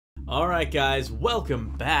Alright guys,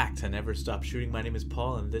 welcome back to Never Stop Shooting. My name is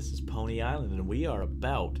Paul and this is Pony Island, and we are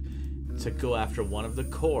about to go after one of the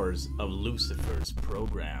cores of Lucifer's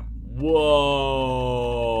program. Whoa!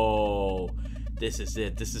 This is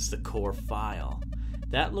it. This is the core file.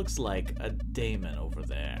 That looks like a daemon over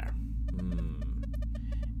there.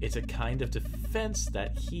 It's a kind of defense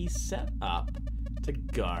that he set up to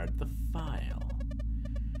guard the file.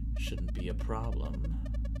 Shouldn't be a problem,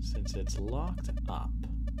 since it's locked up.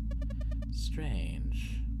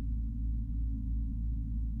 Strange.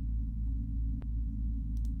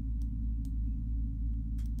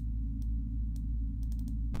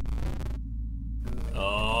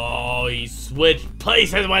 Oh, he switched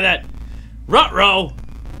places with it! Ruh-roh!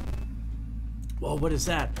 Whoa, what is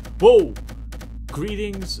that? Whoa!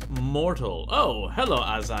 Greetings, mortal. Oh, hello,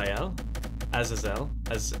 Azazel.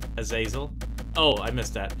 Azazel. Oh, I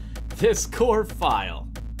missed that. This core file.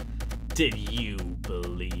 Did you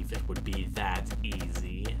believe it would be that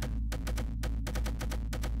easy?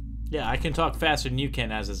 Yeah, I can talk faster than you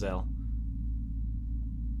can, Azazel.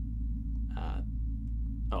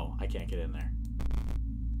 Oh, I can't get in there.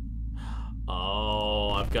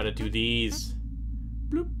 Oh, I've got to do these.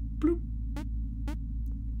 Bloop, bloop.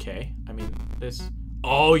 Okay, I mean, this...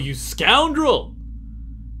 Oh, you scoundrel!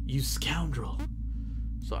 You scoundrel.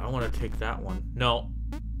 So I want to take that one. No.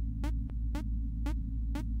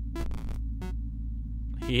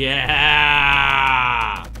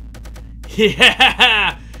 Yeah!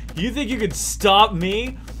 Yeah! You think you can stop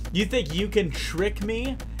me? You think you can trick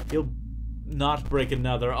me? You'll not break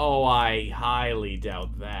another. Oh, I highly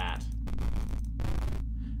doubt that.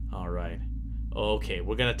 Alright. Okay,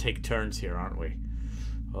 we're gonna take turns here, aren't we?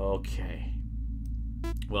 Okay.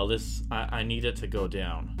 Well, this... I need it to go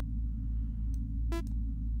down.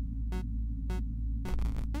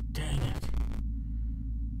 Dang it.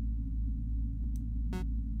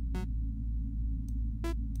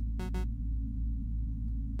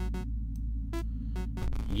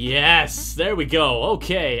 Yes! There we go.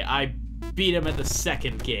 Okay, I beat him at the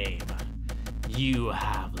second game. You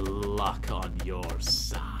have luck on your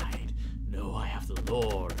side. No, I have the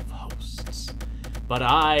Lord of Hosts. But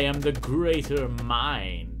I am the greater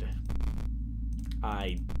mind.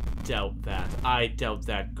 I doubt that. I doubt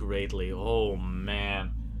that greatly. Oh,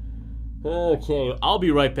 man. Okay, I'll be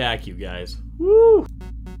right back, you guys. Woo!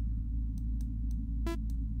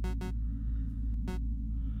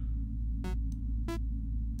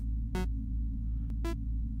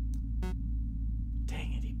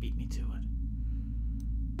 Dang it, he beat me to it.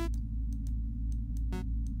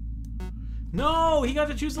 No! He got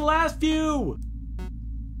to choose the last few!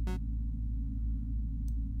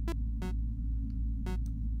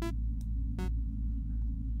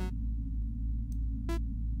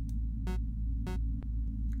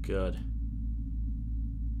 Good.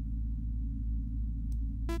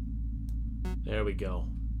 There we go.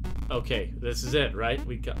 Okay, this is it, right?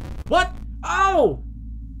 We got... What? Oh!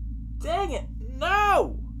 Dang it!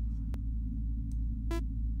 No!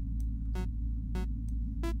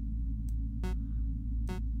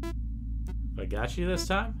 I got you this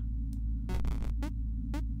time?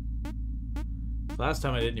 Last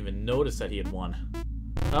time I didn't even notice that he had won.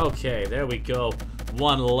 Okay, there we go.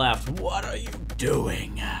 One left. What are you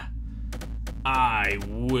doing? I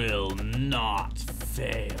will not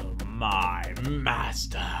fail my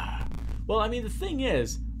master. Well, I mean, the thing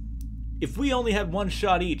is, if we only had one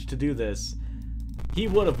shot each to do this, he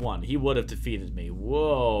would have won. He would have defeated me.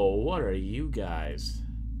 Whoa, what are you guys?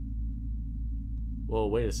 Whoa,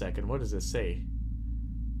 wait a second. What does this say?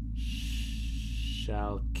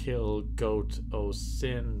 Shall kill goat, O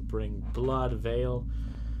sin, bring blood, veil.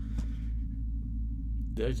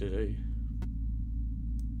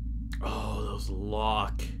 Oh, those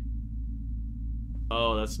lock.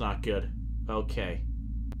 Oh, that's not good. Okay.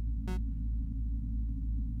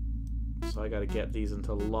 So I gotta get these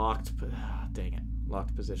into locked... dang it.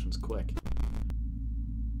 Locked positions quick.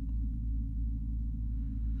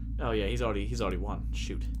 Oh yeah, he's already won.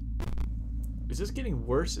 Shoot. Is this getting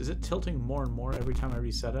worse? Is it tilting more and more every time I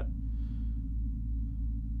reset it?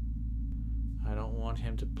 I don't want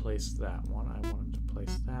him to place that one. I want him to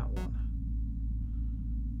place that one.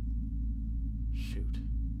 Shoot.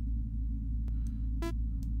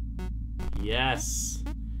 Yes.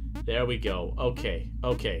 There we go. Okay.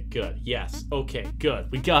 Okay, good. Yes. Okay, good.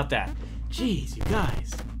 We got that. Jeez, you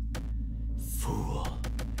guys. Fool.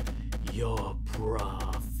 Your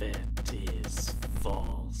prophet is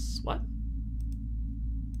false. What?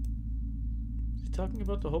 Is he talking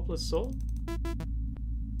about the hopeless soul?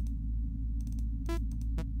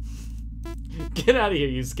 Get out of here,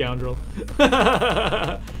 you scoundrel.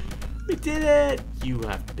 We did it! You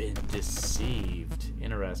have been deceived.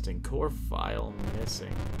 Interesting. Core file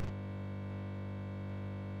missing.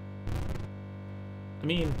 I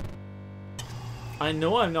mean, I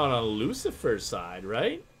know I'm not on Lucifer's side,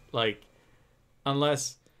 right? Like,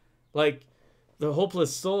 unless, like, the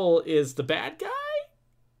Hopeless Soul is the bad guy?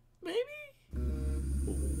 Maybe?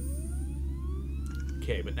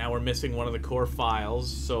 Okay, but now we're missing one of the core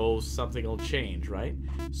files, so something will change, right?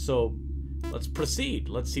 So, let's proceed.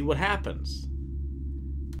 Let's see what happens.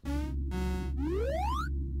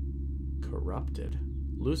 Corrupted.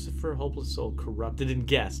 Lucifer, Hopeless Soul, corrupted and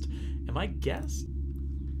guessed. Am I guessed?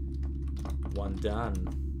 One done.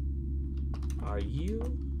 Are you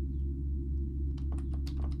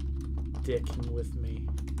dicking with me?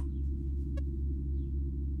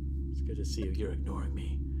 It's good to see you. You're ignoring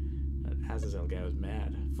me. That Azazel guy was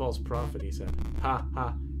mad. False prophet, he said. Ha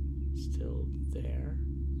ha. Still there?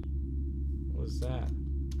 What was that?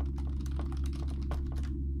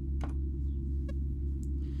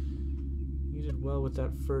 You did well with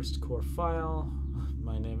that first core file.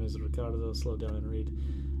 My name is Ricardo. Slow down and read.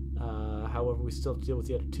 However, we still have to deal with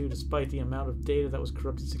the other two. Despite the amount of data that was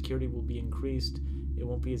corrupted, security will be increased. It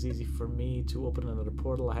won't be as easy for me to open another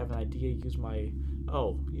portal. I have an idea. Use my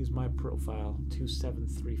profile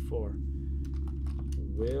 2734.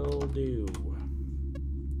 Will do.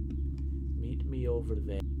 Meet me over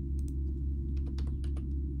there.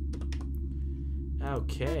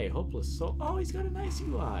 Okay, Hopeless Soul. Oh, he's got a nice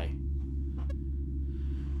UI.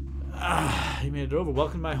 He made it over.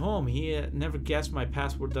 Welcome to my home. He never guessed my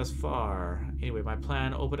password thus far. Anyway, my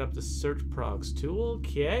plan, open up the search progs tool.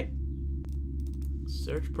 Okay.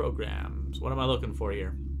 Search programs. What am I looking for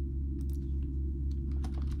here?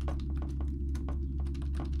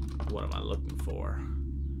 What am I looking for?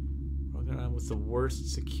 Working on with the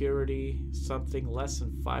worst security. Something less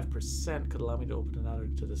than 5% could allow me to open another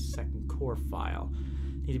to the second core file.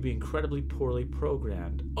 Need to be incredibly poorly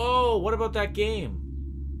programmed. Oh, what about that game?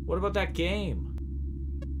 What about that game?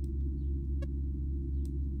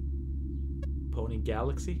 Pony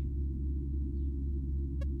Galaxy?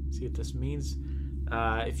 See what this means?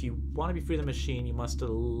 If you want to be free of the machine, you must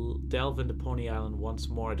delve into Pony Island once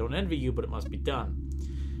more. I don't envy you, but it must be done.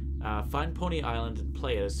 Find Pony Island and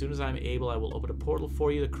play it. As soon as I'm able, I will open a portal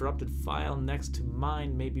for you. The corrupted file next to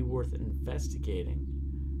mine may be worth investigating.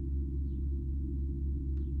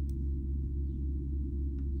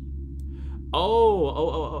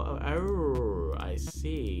 Oh, I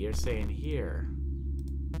see. You're saying here.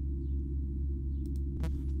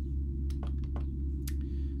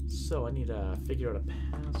 So I need to figure out a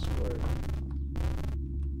password.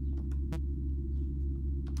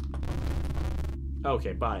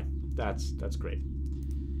 Okay, bye. That's great.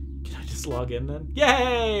 Can I just log in then?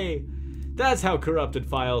 Yay! That's how corrupted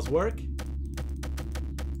files work.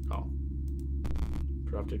 Oh.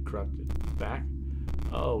 Corrupted. Back.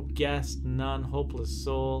 Oh, guest, none, hopeless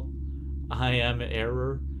soul. I am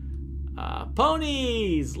error.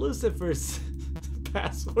 Ponies! Lucifer's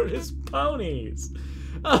password is ponies.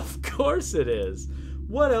 Of course it is.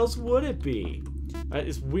 What else would it be?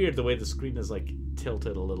 It's weird the way the screen is like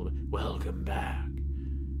tilted a little bit. Welcome back.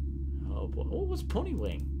 Oh boy. What was Pony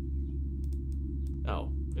Wing?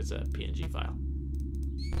 Oh, it's a PNG file.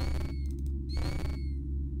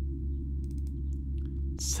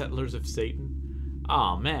 Settlers of Satan?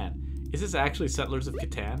 Oh man, is this actually Settlers of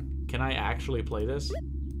Catan? Can I actually play this?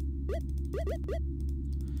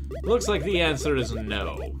 Looks like the answer is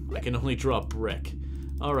no. I can only draw brick.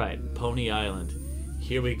 Alright, Pony Island.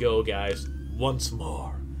 Here we go, guys. Once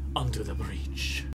more, onto the breach.